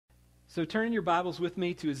So turn your Bibles with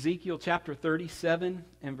me to Ezekiel chapter 37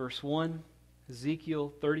 and verse 1.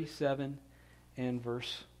 Ezekiel 37 and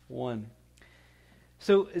verse 1.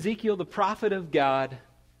 So Ezekiel, the prophet of God,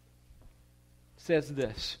 says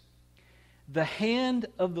this: "The hand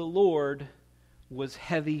of the Lord was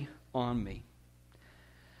heavy on me."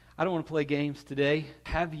 I don't want to play games today.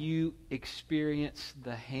 Have you experienced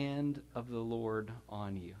the hand of the Lord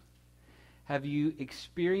on you? Have you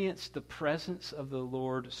experienced the presence of the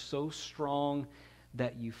Lord so strong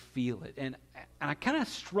that you feel it? And I kind of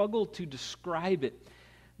struggle to describe it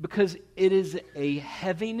because it is a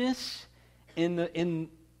heaviness in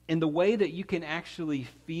the way that you can actually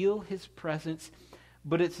feel His presence,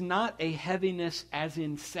 but it's not a heaviness as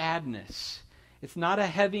in sadness. It's not a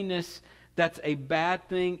heaviness that's a bad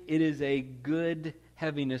thing. It is a good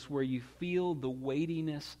heaviness where you feel the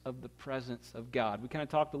weightiness of the presence of God. We kind of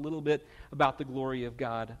talked a little bit about the glory of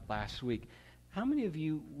God last week. How many of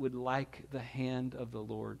you would like the hand of the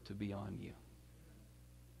Lord to be on you?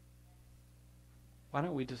 Why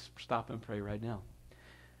don't we just stop and pray right now?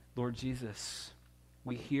 Lord Jesus,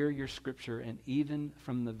 we hear your scripture, and even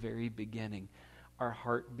from the very beginning, our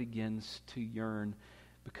heart begins to yearn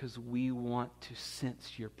because we want to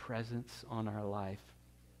sense your presence on our life.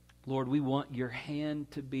 Lord, we want your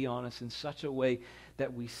hand to be on us in such a way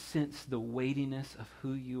that we sense the weightiness of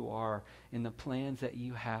who you are and the plans that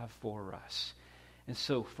you have for us. And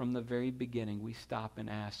so from the very beginning, we stop and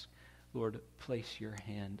ask, Lord, place your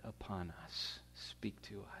hand upon us. Speak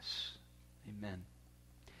to us. Amen.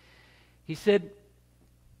 He said,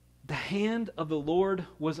 "The hand of the Lord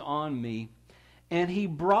was on me, and he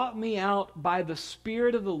brought me out by the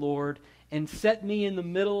Spirit of the Lord and set me in the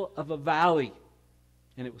middle of a valley,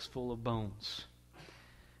 and it was full of bones."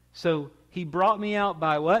 So he brought me out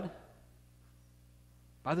by what?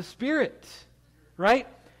 By the Spirit, right?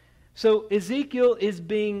 So Ezekiel is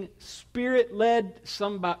being Spirit-led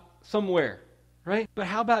somewhere, right? But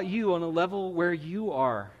how about you on a level where you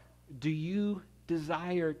are? Do you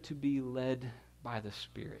desire to be led by the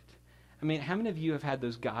Spirit? I mean, how many of you have had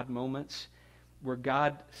those God moments where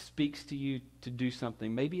God speaks to you to do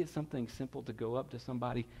something? Maybe it's something simple to go up to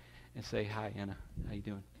somebody and say, "Hi, Anna, how you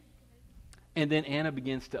doing?" And then Anna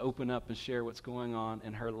begins to open up and share what's going on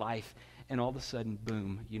in her life, and all of a sudden,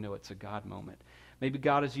 boom, you know it's a God moment. Maybe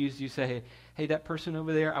God has used you to say, hey, that person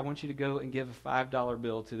over there, I want you to go and give a $5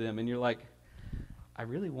 bill to them. And you're like, I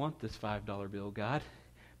really want this $5 bill, God.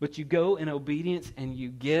 But you go in obedience and you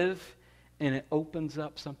give, and it opens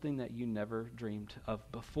up something that you never dreamed of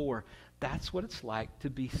before. That's what it's like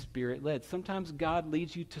to be Spirit-led. Sometimes God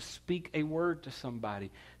leads you to speak a word to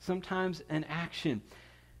somebody. Sometimes an action.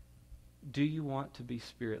 Do you want to be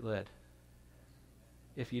Spirit-led?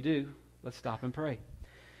 If you do, let's stop and pray.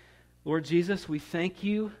 Lord Jesus, we thank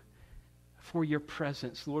you for your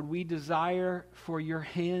presence. Lord, we desire for your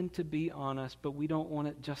hand to be on us, but we don't want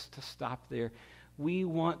it just to stop there. We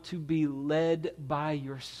want to be led by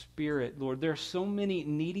your Spirit, Lord. There are so many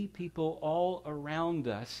needy people all around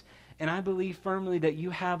us, and I believe firmly that you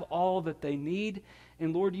have all that they need,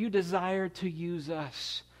 and Lord, you desire to use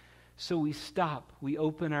us. So we stop, we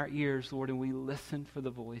open our ears, Lord, and we listen for the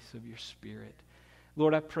voice of your Spirit.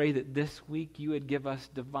 Lord, I pray that this week you would give us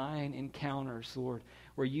divine encounters, Lord,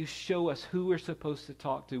 where you show us who we're supposed to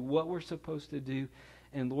talk to, what we're supposed to do,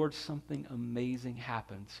 and Lord, something amazing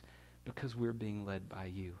happens because we're being led by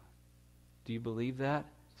you. Do you believe that?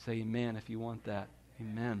 Say amen if you want that.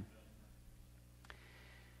 Amen.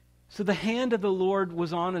 So the hand of the Lord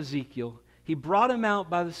was on Ezekiel. He brought him out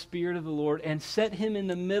by the Spirit of the Lord and set him in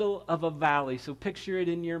the middle of a valley. So picture it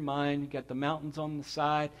in your mind. You got the mountains on the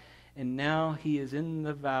side, and now he is in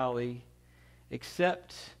the valley,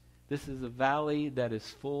 except this is a valley that is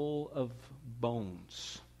full of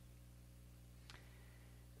bones.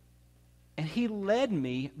 And he led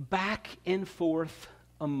me back and forth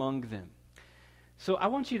among them. So I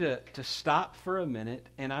want you to stop for a minute,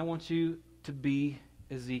 and I want you to be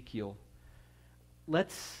Ezekiel.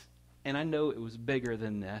 And I know it was bigger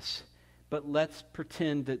than this, but let's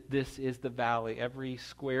pretend that this is the valley, every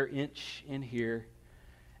square inch in here,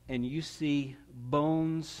 and you see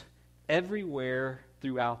bones everywhere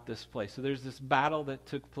throughout this place. So there's this battle that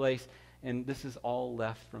took place, and this is all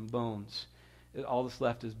left from bones. All that's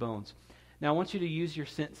left is bones. Now I want you to use your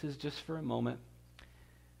senses just for a moment.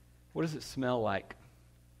 What does it smell like?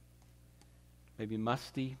 Maybe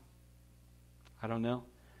musty? I don't know.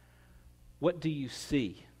 What do you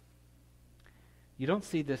see? You don't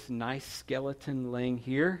see this nice skeleton laying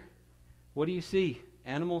here. What do you see?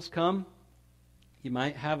 Animals come. You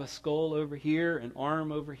might have a skull over here, an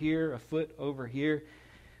arm over here, a foot over here.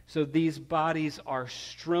 So these bodies are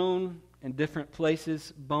strewn in different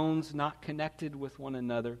places, bones not connected with one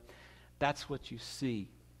another. That's what you see.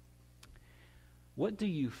 What do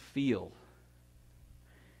you feel?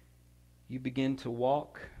 You begin to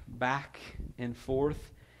walk back and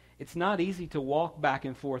forth. It's not easy to walk back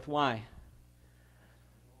and forth. Why?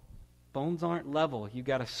 Bones aren't level. You've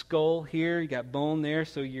got a skull here, you got bone there,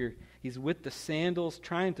 so he's with the sandals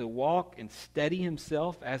trying to walk and steady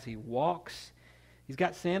himself as he walks. He's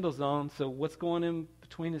got sandals on, so what's going in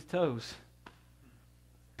between his toes?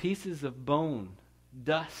 Pieces of bone,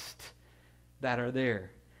 dust that are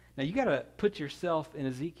there. Now you got to put yourself in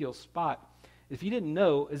Ezekiel's spot. If you didn't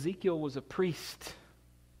know, Ezekiel was a priest.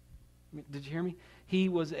 Did you hear me? He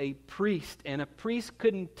was a priest, and a priest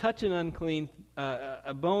couldn't touch an unclean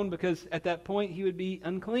a bone because at that point he would be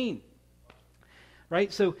unclean.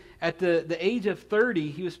 Right? So at the age of 30,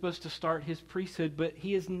 he was supposed to start his priesthood, but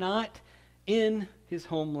he is not in his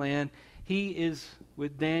homeland. He is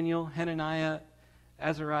with Daniel, Hananiah,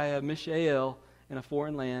 Azariah, Mishael in a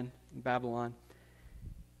foreign land in Babylon.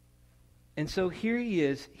 And so here he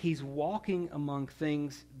is. He's walking among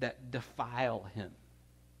things that defile him.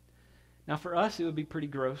 Now for us, it would be pretty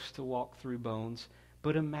gross to walk through bones,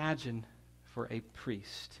 but imagine for a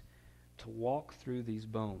priest to walk through these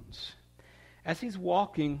bones. As he's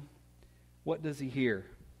walking, what does he hear?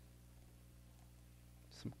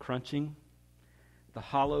 Some crunching, the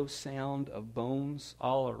hollow sound of bones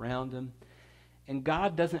all around him. And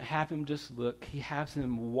God doesn't have him just look, he has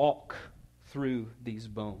him walk through these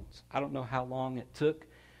bones. I don't know how long it took,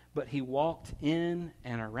 but he walked in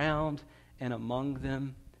and around and among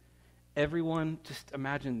them. Everyone, just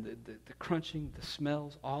imagine the crunching, the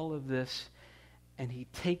smells, all of this, and he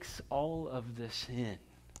takes all of this in.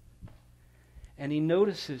 And he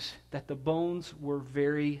notices that the bones were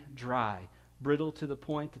very dry, brittle to the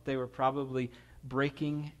point that they were probably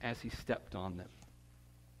breaking as he stepped on them.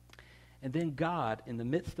 And then God, in the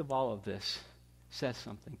midst of all of this, says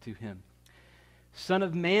something to him. Son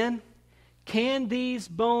of man, can these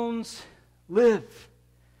bones live?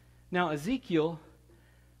 Now Ezekiel,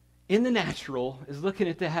 in the natural, is looking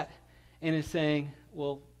at that and is saying,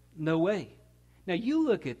 well, no way. Now you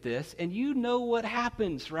look at this and you know what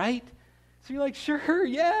happens, right? So you're like, sure,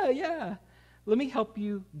 yeah. Let me help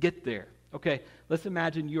you get there. Okay, let's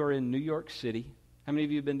imagine you're in New York City. How many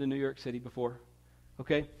of you have been to New York City before?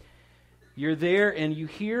 Okay. You're there and you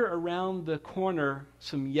hear around the corner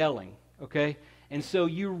some yelling, okay? And so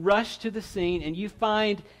you rush to the scene and you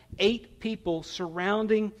find 8 people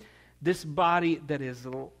surrounding this body that is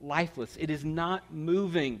lifeless. It is not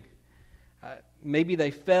moving. Maybe they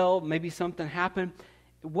fell, maybe something happened.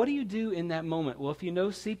 What do you do in that moment? Well, if you know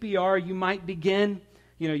CPR, you might begin,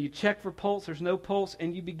 you check for pulse, there's no pulse,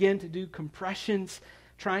 and you begin to do compressions,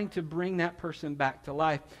 trying to bring that person back to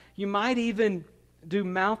life. You might even do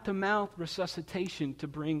mouth-to-mouth resuscitation to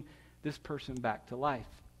bring this person back to life.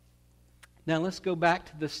 Now let's go back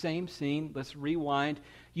to the same scene. Let's rewind.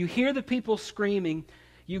 You hear the people screaming.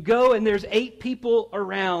 You go and there's 8 people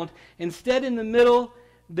around. Instead, in the middle,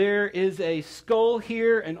 there is a skull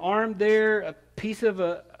here, an arm there, a piece of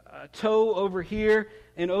a toe over here,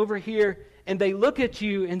 and over here. And they look at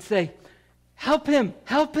you and say, help him,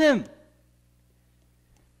 help him.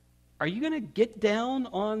 Are you going to get down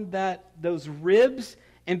on those ribs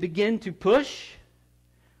and begin to push?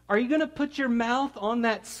 Are you going to put your mouth on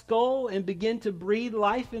that skull and begin to breathe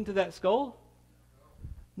life into that skull?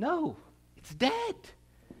 No, it's dead.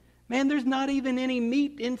 Man, there's not even any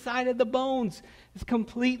meat inside of the bones. It's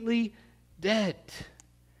completely dead.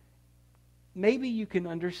 Maybe you can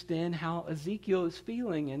understand how Ezekiel is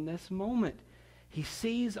feeling in this moment. He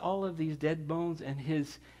sees all of these dead bones and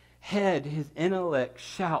his head, his intellect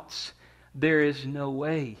shouts, there is no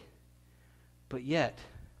way. But yet,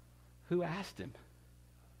 who asked him?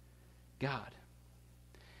 God.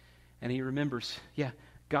 And he remembers,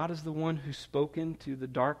 God is the one who spoke into the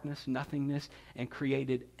darkness, nothingness, and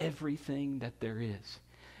created everything that there is.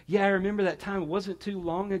 I remember that time. It wasn't too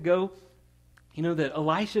long ago, that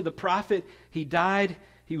Elisha the prophet, he died.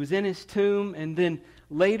 He was in his tomb, and then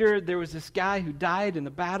later there was this guy who died in the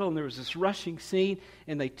battle, and there was this rushing scene,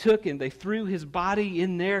 and they took and they threw his body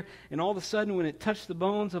in there, and all of a sudden when it touched the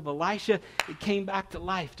bones of Elisha, it came back to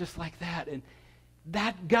life just like that. And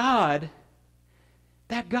that God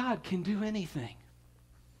can do anything.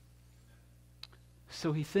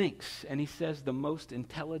 So he thinks, and he says the most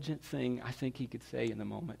intelligent thing I think he could say in the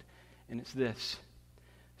moment, and it's this: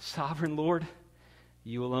 Sovereign Lord,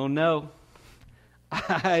 you alone know.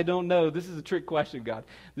 I don't know. This is a trick question, God.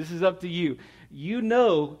 This is up to you. You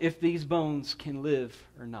know if these bones can live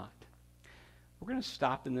or not. We're going to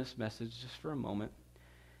stop in this message just for a moment.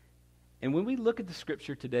 And when we look at the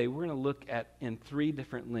Scripture today, we're going to look at in three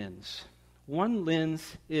different lenses. One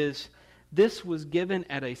lens is this was given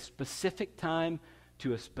at a specific time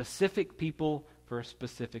to a specific people for a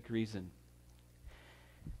specific reason.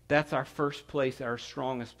 That's our first place, our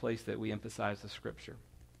strongest place that we emphasize the Scripture.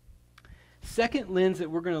 Second lens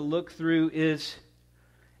that we're going to look through is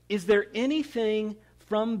there anything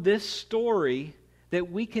from this story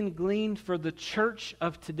that we can glean for the church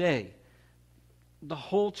of today? The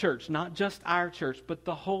whole church, not just our church, but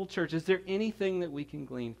the whole church. Is there anything that we can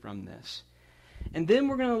glean from this? And then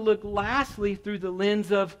we're going to look lastly through the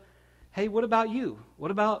lens of, hey, what about you?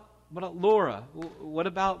 What about Laura? What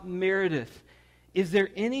about Meredith? Is there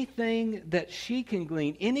anything that she can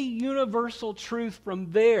glean, any universal truth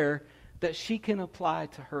from there that she can apply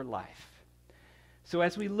to her life? So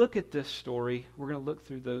as we look at this story, we're going to look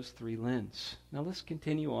through those three lenses. Now let's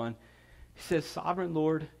continue on. He says, Sovereign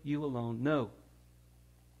Lord, you alone know.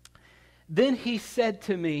 Then he said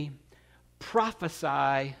to me,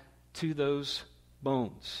 prophesy to those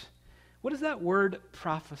bones. What does that word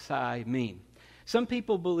prophesy mean? Some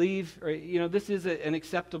people believe, this is an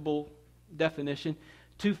acceptable definition,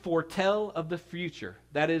 to foretell of the future.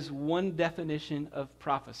 That is one definition of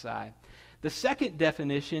prophesy. The second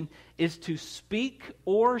definition is to speak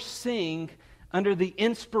or sing under the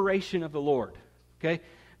inspiration of the Lord. Okay?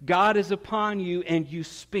 God is upon you and you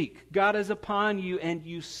speak. God is upon you and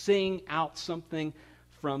you sing out something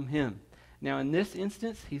from Him. Now in this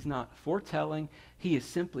instance, he's not foretelling. He is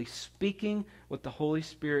simply speaking what the Holy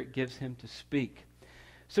Spirit gives him to speak.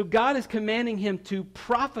 So God is commanding him to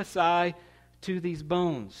prophesy to these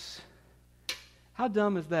bones. How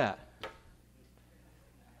dumb is that?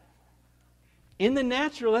 In the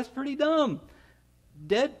natural, that's pretty dumb.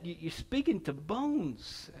 Dead, you're speaking to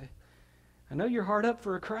bones. I know you're hard up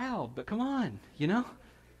for a crowd, but come on,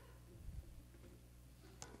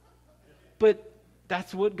 But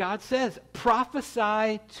that's what God says.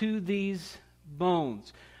 Prophesy to these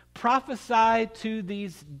bones. Prophesy to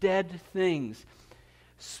these dead things.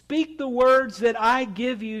 Speak the words that I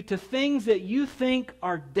give you to things that you think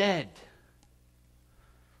are dead.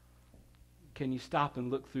 Can you stop and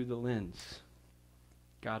look through the lens?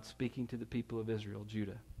 God speaking to the people of Israel,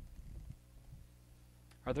 Judah.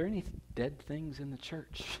 Are there any dead things in the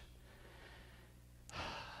church?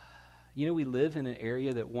 We live in an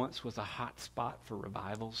area that once was a hot spot for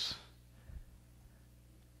revivals.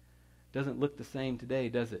 Doesn't look the same today,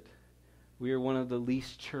 does it? We are one of the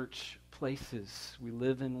least church places. We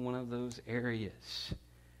live in one of those areas.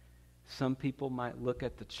 Some people might look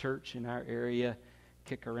at the church in our area,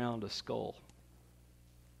 kick around a skull.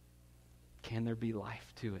 Can there be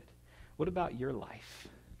life to it? What about your life?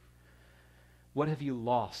 What have you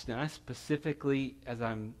lost? And I specifically, as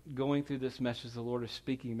I'm going through this message, the Lord is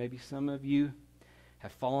speaking. Maybe some of you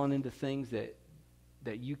have fallen into things that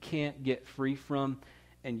you can't get free from,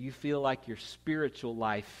 and you feel like your spiritual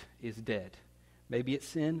life is dead. Maybe it's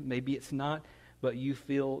sin, maybe it's not, but you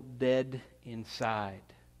feel dead inside.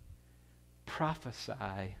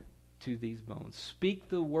 Prophesy to these bones. Speak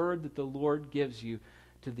the word that the Lord gives you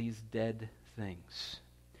to these dead things.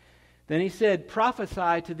 Then he said,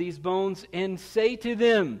 prophesy to these bones and say to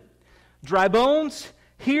them, dry bones,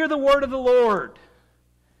 hear the word of the Lord.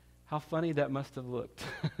 How funny that must have looked.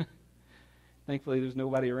 Thankfully, there's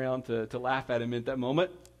nobody around to laugh at him at that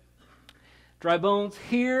moment. Dry bones,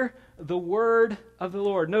 hear the word of the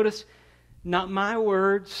Lord. Notice, not my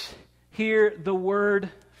words, hear the word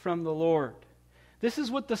from the Lord. This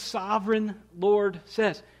is what the sovereign Lord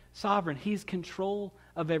says. Sovereign, He's control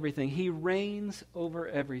of everything. He reigns over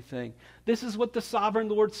everything. This is what the sovereign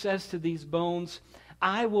Lord says to these bones.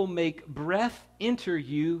 I will make breath enter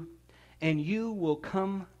you, and you will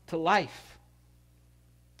come to life.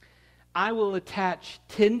 I will attach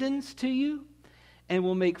tendons to you, and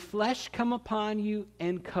will make flesh come upon you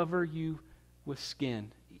and cover you with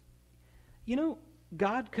skin.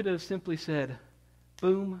 God could have simply said,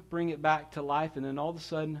 boom, bring it back to life, and then all of a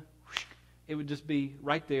sudden, whoosh, it would just be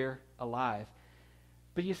right there, alive.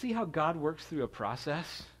 But you see how God works through a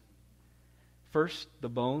process? First, the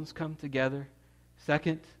bones come together.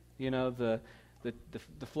 Second, the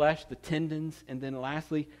flesh, the tendons, and then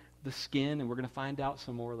lastly, the skin, and we're going to find out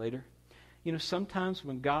some more later. Sometimes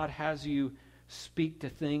when God has you speak to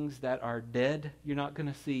things that are dead, you're not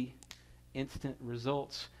going to see instant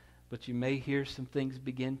results, but you may hear some things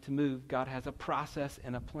begin to move. God has a process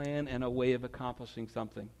and a plan and a way of accomplishing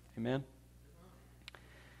something. Amen?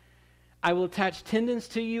 I will attach tendons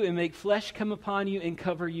to you and make flesh come upon you and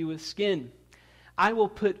cover you with skin. I will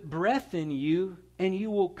put breath in you and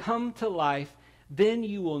you will come to life. Then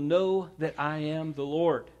you will know that I am the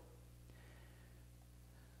Lord.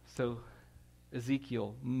 So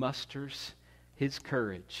Ezekiel musters his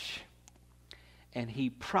courage and he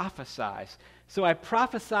prophesies. So I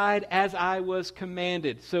prophesied as I was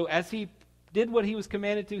commanded. So as he did what he was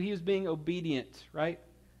commanded to, he was being obedient, right?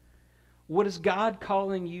 What is God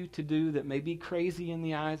calling you to do that may be crazy in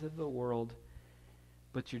the eyes of the world,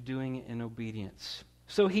 but you're doing it in obedience?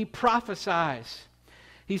 So he prophesies.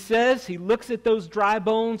 He says, he looks at those dry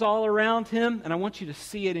bones all around him, and I want you to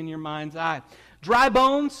see it in your mind's eye. Dry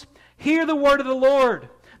bones, hear the word of the Lord.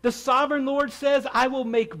 The sovereign Lord says, I will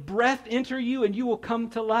make breath enter you, and you will come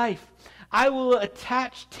to life. I will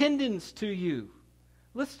attach tendons to you.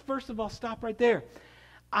 Let's first of all stop right there.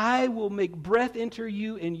 I will make breath enter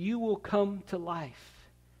you, and you will come to life.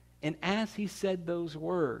 And as he said those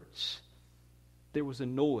words, there was a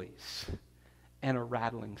noise and a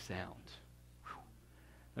rattling sound.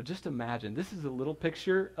 Now just imagine, this is a little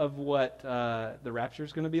picture of what the rapture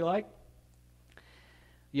is going to be like.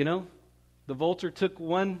 You know, the vulture took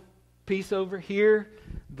one piece over here,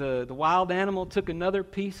 the wild animal took another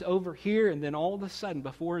piece over here, and then all of a sudden,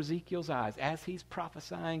 before Ezekiel's eyes, as he's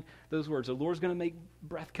prophesying those words, the Lord's going to make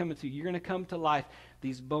breath come into you, you're going to come to life,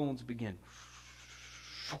 these bones begin,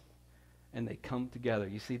 and they come together.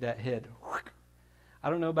 You see that head? I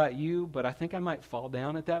don't know about you, but I think I might fall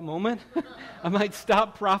down at that moment. I might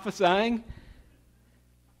stop prophesying.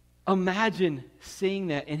 Imagine seeing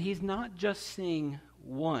that, and he's not just seeing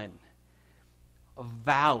one, a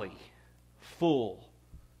valley full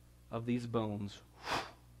of these bones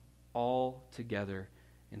all together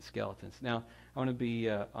in skeletons. Now, I want to be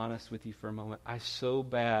honest with you for a moment. I so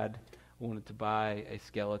bad wanted to buy a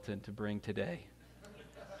skeleton to bring today.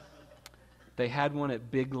 They had one at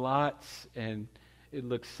Big Lots, and it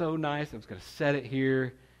looked so nice. I was going to set it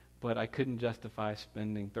here, but I couldn't justify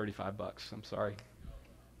spending $35. I'm sorry.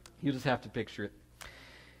 You just have to picture it.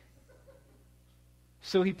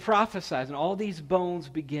 So he prophesies, and all these bones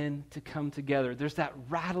begin to come together. There's that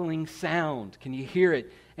rattling sound. Can you hear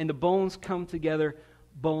it? And the bones come together,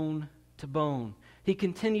 bone to bone. He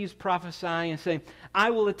continues prophesying and saying, I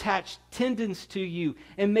will attach tendons to you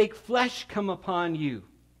and make flesh come upon you.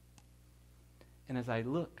 And as I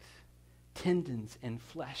looked, tendons and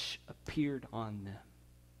flesh appeared on them.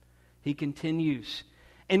 He continues,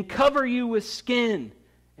 and cover you with skin.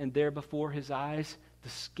 And there before his eyes, the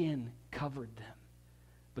skin covered them,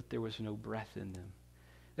 but there was no breath in them.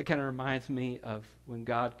 That kind of reminds me of when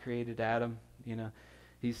God created Adam. You know,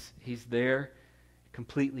 he's there,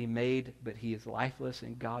 completely made, but he is lifeless,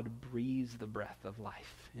 and God breathes the breath of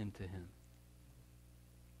life into him.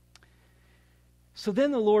 So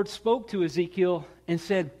then the Lord spoke to Ezekiel and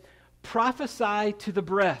said, prophesy to the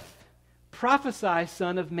breath. Prophesy,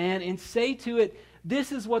 son of man, and say to it,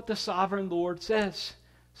 this is what the sovereign Lord says.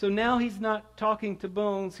 So now he's not talking to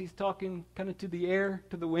bones, he's talking kind of to the air,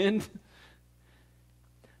 to the wind.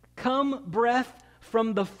 Come, breath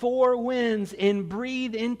from the four winds, and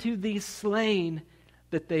breathe into these slain,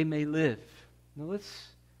 that they may live. Now let's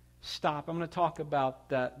stop. I'm going to talk about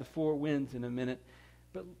the four winds in a minute.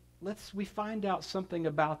 But we find out something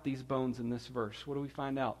about these bones in this verse. What do we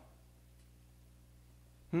find out?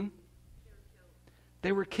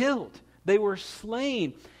 They were killed. They were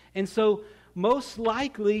slain. And so most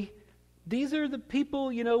likely, these are the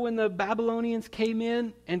people, you know, when the Babylonians came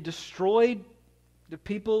in and destroyed the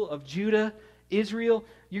people of Judah, Israel,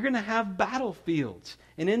 you're going to have battlefields.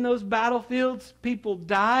 And in those battlefields, people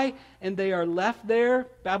die and they are left there.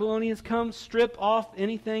 Babylonians come, strip off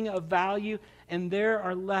anything of value, and there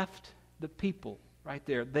are left the people right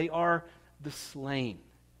there. They are the slain.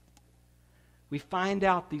 We find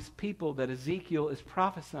out these people that Ezekiel is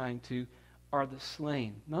prophesying to are the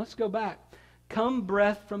slain. Now let's go back. Come,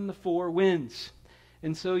 breath from the four winds.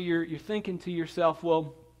 And so you're thinking to yourself,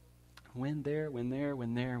 well, when there?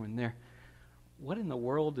 What in the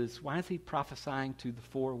world why is he prophesying to the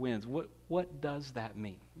four winds? What does that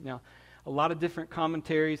mean? Now, a lot of different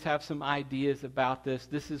commentaries have some ideas about this.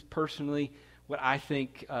 This is personally what I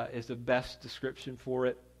think is the best description for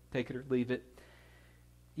it. Take it or leave it.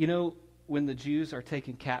 You know, when the Jews are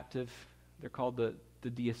taken captive, they're called the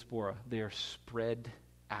diaspora. They are spread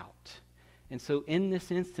out. And so in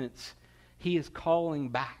this instance, he is calling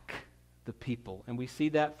back the people. And we see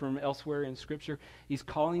that from elsewhere in Scripture. He's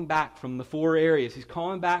calling back from the four areas. He's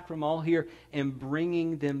calling back from all here and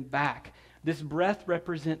bringing them back. This breath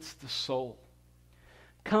represents the soul.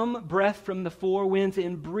 Come, breath from the four winds,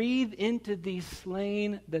 and breathe into these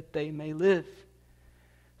slain that they may live.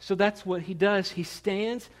 So that's what he does. He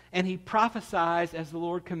stands and he prophesies as the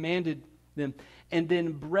Lord commanded them. And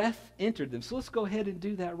then breath entered them. So let's go ahead and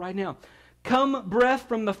do that right now. Come, breath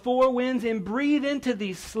from the four winds, and breathe into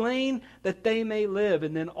these slain that they may live.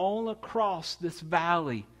 And then all across this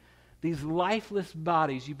valley, these lifeless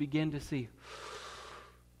bodies, you begin to see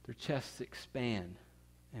their chests expand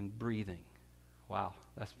and breathing. Wow,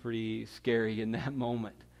 that's pretty scary in that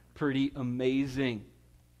moment. Pretty amazing.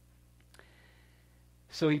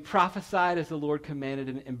 So he prophesied as the Lord commanded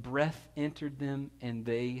him, and breath entered them, and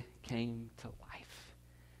they came to life.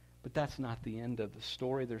 But that's not the end of the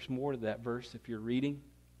story. There's more to that verse if you're reading.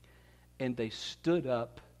 And they stood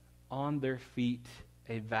up on their feet,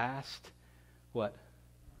 a vast, what?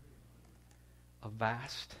 A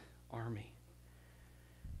vast army.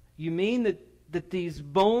 You mean that these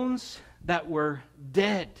bones that were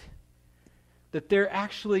dead, that they're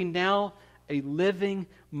actually now a living,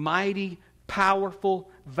 mighty,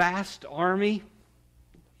 powerful, vast army?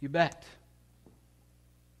 You bet.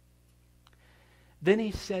 Then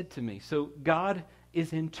he said to me, so God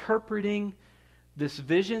is interpreting this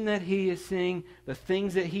vision that he is seeing, the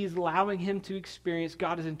things that he's allowing him to experience.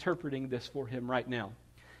 God is interpreting this for him right now.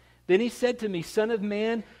 Then he said to me, Son of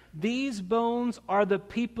man, these bones are the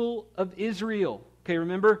people of Israel. Okay,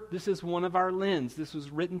 remember, this is one of our lens. This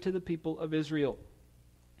was written to the people of Israel.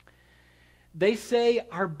 They say,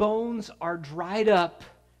 our bones are dried up,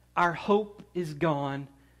 our hope is gone,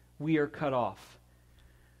 we are cut off.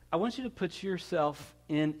 I want you to put yourself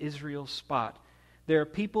in Israel's spot. There are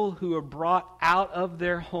people who are brought out of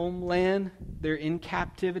their homeland. They're in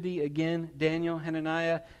captivity. Again, Daniel,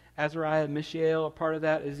 Hananiah, Azariah, Mishael are part of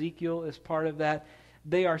that. Ezekiel is part of that.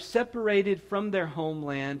 They are separated from their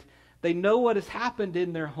homeland. They know what has happened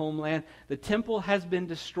in their homeland. The temple has been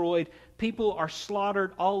destroyed. People are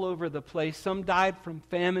slaughtered all over the place. Some died from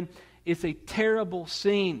famine. It's a terrible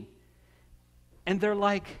scene. And they're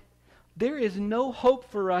like, there is no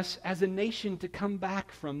hope for us as a nation to come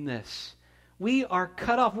back from this. We are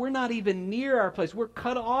cut off. We're not even near our place. We're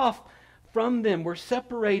cut off from them. We're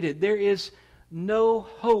separated. There is no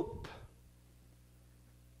hope.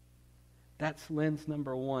 That's lens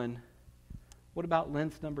number one. What about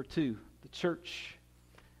lens number two? The church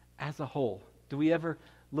as a whole. Do we ever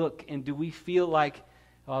look and do we feel like,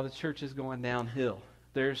 oh, the church is going downhill?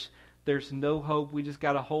 There's no hope. We just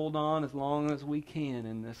got to hold on as long as we can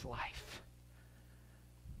in this life.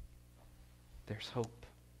 There's hope.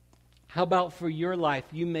 How about for your life?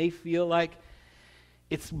 You may feel like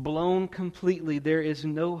it's blown completely. There is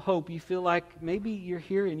no hope. You feel like maybe you're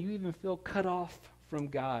here and you even feel cut off from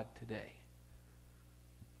God today.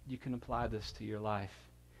 You can apply this to your life.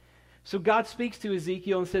 So God speaks to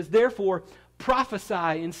Ezekiel and says, therefore, prophesy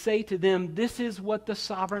and say to them, this is what the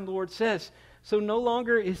sovereign Lord says. So no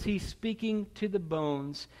longer is he speaking to the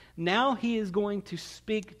bones. Now he is going to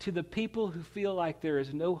speak to the people who feel like there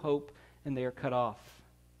is no hope and they are cut off.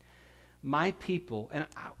 My people, and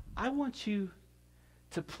I want you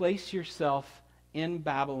to place yourself in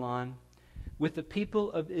Babylon with the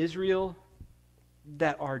people of Israel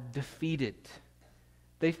that are defeated.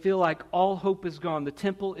 They feel like all hope is gone. The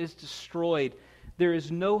temple is destroyed. There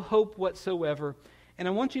is no hope whatsoever. And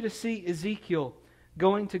I want you to see Ezekiel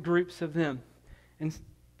going to groups of them and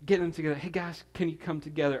getting them together. Hey guys, can you come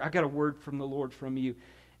together? I got a word from the Lord from you.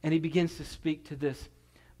 And he begins to speak to this.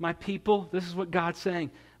 My people, this is what God's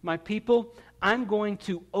saying. My people, I'm going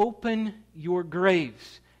to open your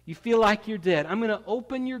graves. You feel like you're dead. I'm going to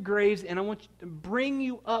open your graves and I want to bring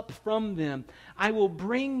you up from them. I will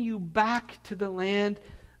bring you back to the land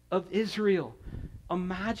of Israel.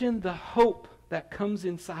 Imagine the hope that comes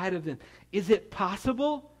inside of them. Is it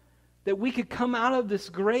possible that we could come out of this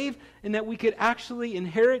grave and that we could actually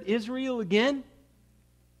inherit Israel again?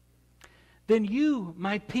 Then you,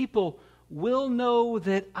 my people, will know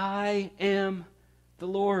that I am the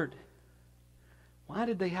Lord. Why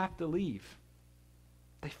did they have to leave?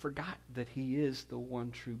 They forgot that he is the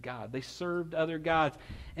one true God. They served other gods,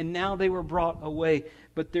 and now they were brought away.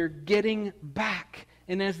 But they're getting back.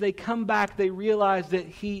 And as they come back, they realize that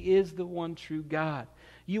he is the one true God.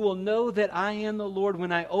 You will know that I am the Lord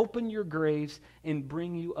when I open your graves and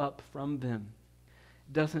bring you up from them.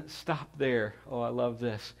 It doesn't stop there. Oh, I love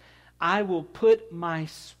this. I will put my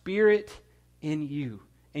spirit in you,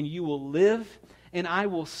 and you will live, and I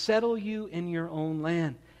will settle you in your own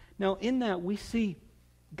land. Now, in that, we see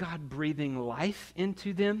God breathing life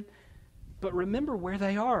into them. But remember where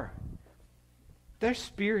they are. They're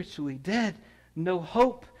spiritually dead. No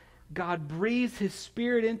hope. God breathes his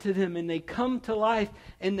spirit into them and they come to life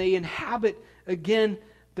and they inhabit again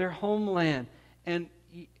their homeland. And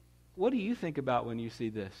what do you think about when you see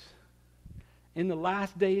this? In the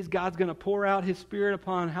last days, God's going to pour out his spirit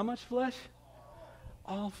upon how much flesh?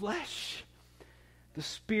 All flesh. The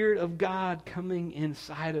Spirit of God coming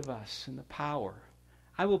inside of us in the power.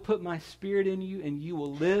 I will put my Spirit in you and you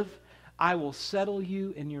will live. I will settle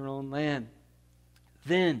you in your own land.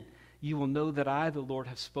 Then you will know that I, the Lord,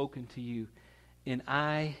 have spoken to you, and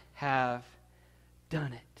I have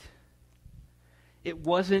done it. It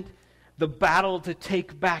wasn't the battle to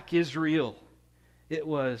take back Israel. It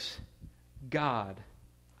was, God,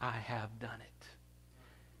 I have done it.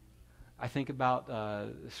 I think about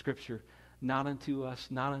Scripture, not unto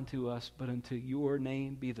us, but unto your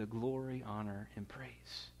name be the glory, honor, and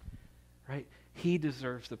praise. Right? He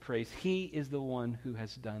deserves the praise. He is the one who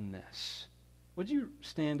has done this. Would you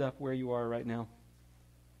stand up where you are right now?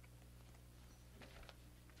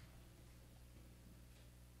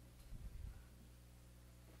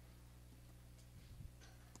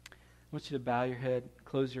 I want you to bow your head,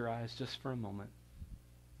 close your eyes just for a moment.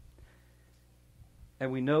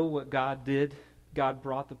 And we know what God did. God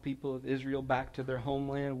brought the people of Israel back to their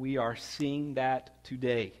homeland. We are seeing that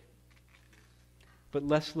today. But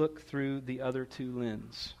let's look through the other two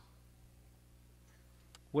lenses.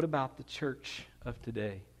 What about the church of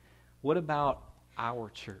today? What about our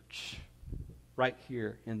church right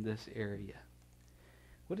here in this area?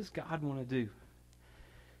 What does God want to do?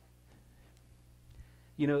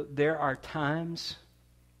 You know, there are times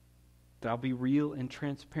that I'll be real and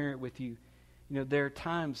transparent with you. You know, there are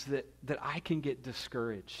times that I can get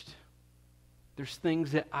discouraged. There's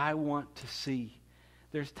things that I want to see.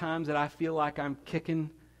 There's times that I feel like I'm kicking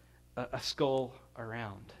a skull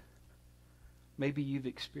around. Maybe you've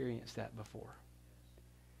experienced that before.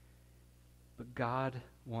 But God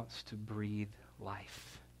wants to breathe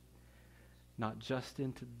life. Not just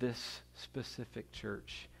into this specific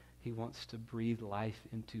church. He wants to breathe life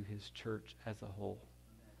into His church as a whole.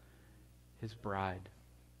 His bride.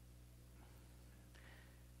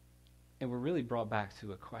 And we're really brought back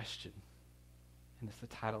to a question. And it's the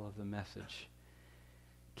title of the message.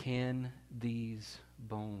 Can these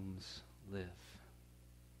bones live?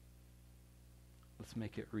 Let's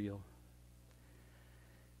make it real.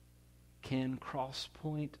 Can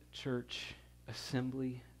Crosspoint Church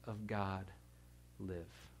Assembly of God live?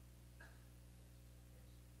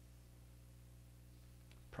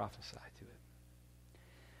 Prophesy to it.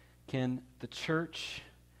 Can the church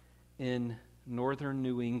in northern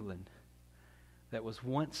New England that was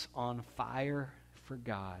once on fire for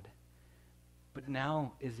God, but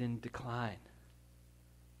now is in decline,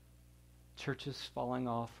 churches falling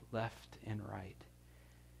off left and right,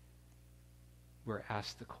 we're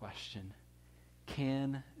asked the question,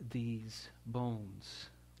 can these bones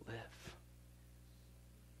live?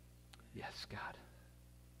 Yes, God.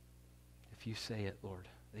 If you say it, Lord,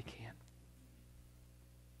 they can.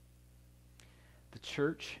 The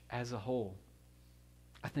church as a whole,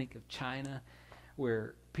 I think of China,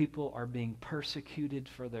 where people are being persecuted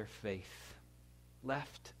for their faith,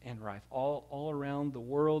 left and right. All around the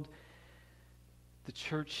world, the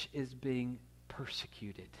church is being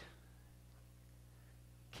persecuted.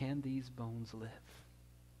 Can these bones live?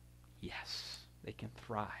 Yes, they can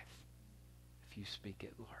thrive if you speak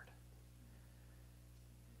it, Lord.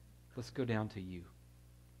 Let's go down to you.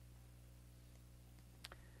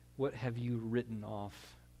 What have you written off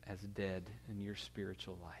as dead in your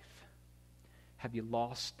spiritual life? Have you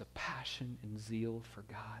lost the passion and zeal for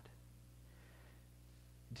God?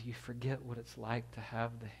 Do you forget what it's like to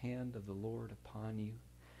have the hand of the Lord upon you?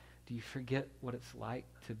 Do you forget what it's like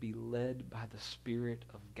to be led by the Spirit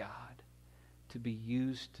of God, to be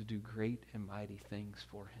used to do great and mighty things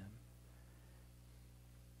for Him?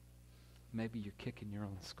 Maybe you're kicking your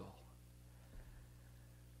own skull.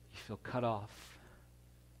 You feel cut off.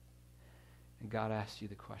 And God asks you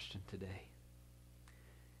the question today.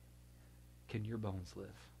 Can your bones live?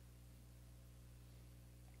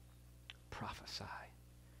 Prophesy.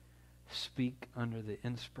 Speak under the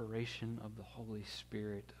inspiration of the Holy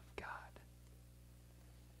Spirit of God.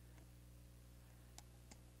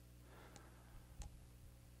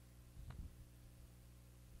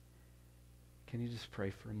 Can you just pray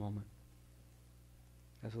for a moment?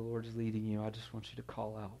 As the Lord is leading you, I just want you to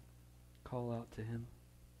call out. Call out to Him.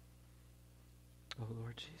 Oh,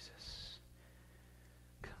 Lord Jesus.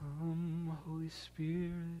 Come, Holy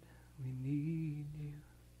Spirit, we need you.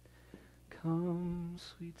 Come,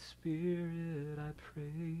 sweet Spirit, I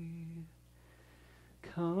pray.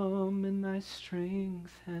 Come in thy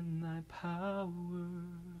strength and thy power.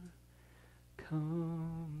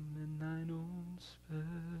 Come in thine own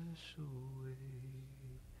special way.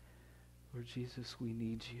 Lord Jesus, we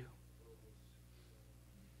need you.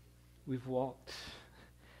 We've walked,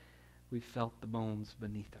 we've felt the bones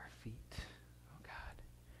beneath our feet. Oh God.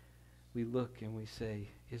 We look and we say,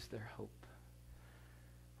 is there hope?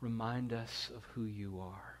 Remind us of who you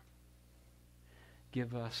are.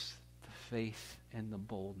 Give us the faith and the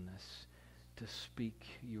boldness to speak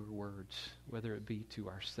your words, whether it be to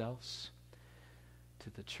ourselves, to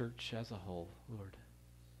the church as a whole. Lord,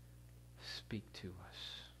 speak to us.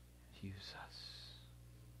 Use us.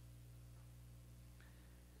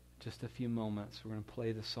 Just a few moments, we're going to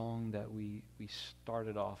play the song that we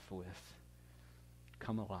started off with,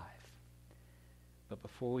 Come Alive. But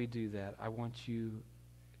before we do that, I want you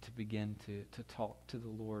to begin to talk to the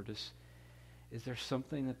Lord. Is there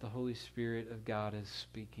something that the Holy Spirit of God is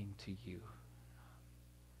speaking to you?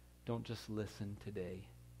 Don't just listen today.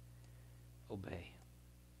 Obey.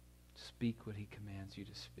 Speak what he commands you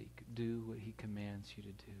to speak. Do what he commands you to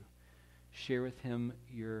do. Share with him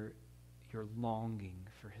your longing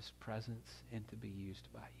for his presence and to be used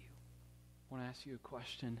by you. I want to ask you a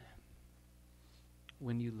question.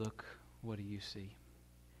 When you look, what do you see?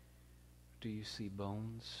 Do you see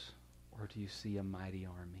bones, or do you see a mighty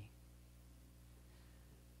army?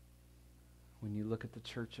 When you look at the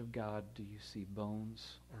church of God, do you see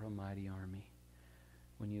bones or a mighty army?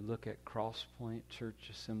 When you look at Crosspoint Church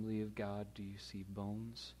Assembly of God, do you see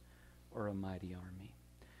bones or a mighty army?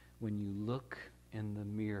 When you look in the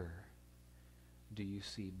mirror, do you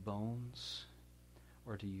see bones,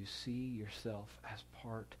 or do you see yourself as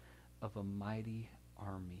part of a mighty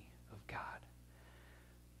army of God?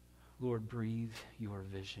 Lord, breathe your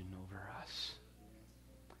vision over us.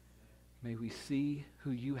 May we see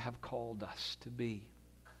who you have called us to be.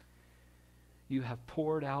 You have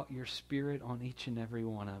poured out your Spirit on each and every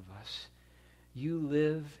one of us. You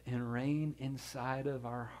live and reign inside of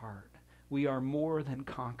our heart. We are more than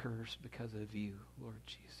conquerors because of you, Lord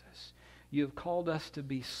Jesus. You have called us to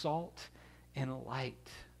be salt and light.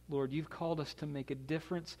 Lord, you've called us to make a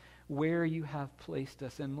difference where you have placed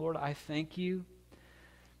us. And Lord, I thank you.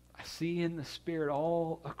 I see in the Spirit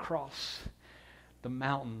all across the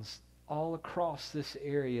mountains, all across this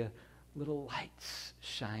area, little lights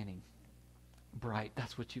shining bright.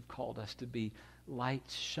 That's what you've called us to be.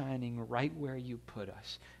 Lights shining right where you put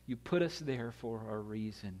us. You put us there for a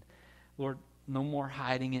reason. Lord, no more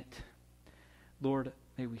hiding it. Lord,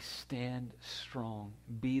 may we stand strong.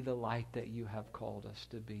 Be the light that you have called us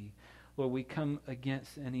to be. Lord, we come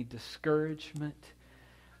against any discouragement.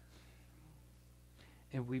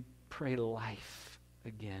 And we pray life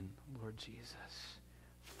again, Lord Jesus.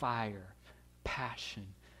 Fire, passion,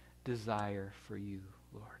 desire for you,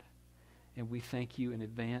 Lord. And we thank you in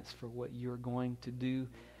advance for what you're going to do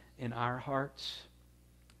in our hearts.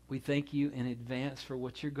 We thank you in advance for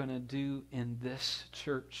what you're going to do in this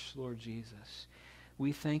church, Lord Jesus.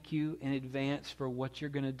 We thank you in advance for what you're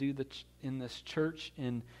going to do in this church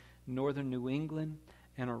in northern New England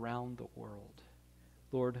and around the world.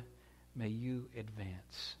 Lord, may you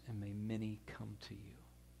advance and may many come to you.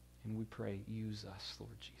 And we pray, use us,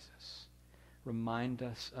 Lord Jesus. Remind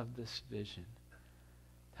us of this vision.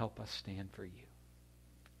 Help us stand for you.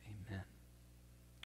 Amen.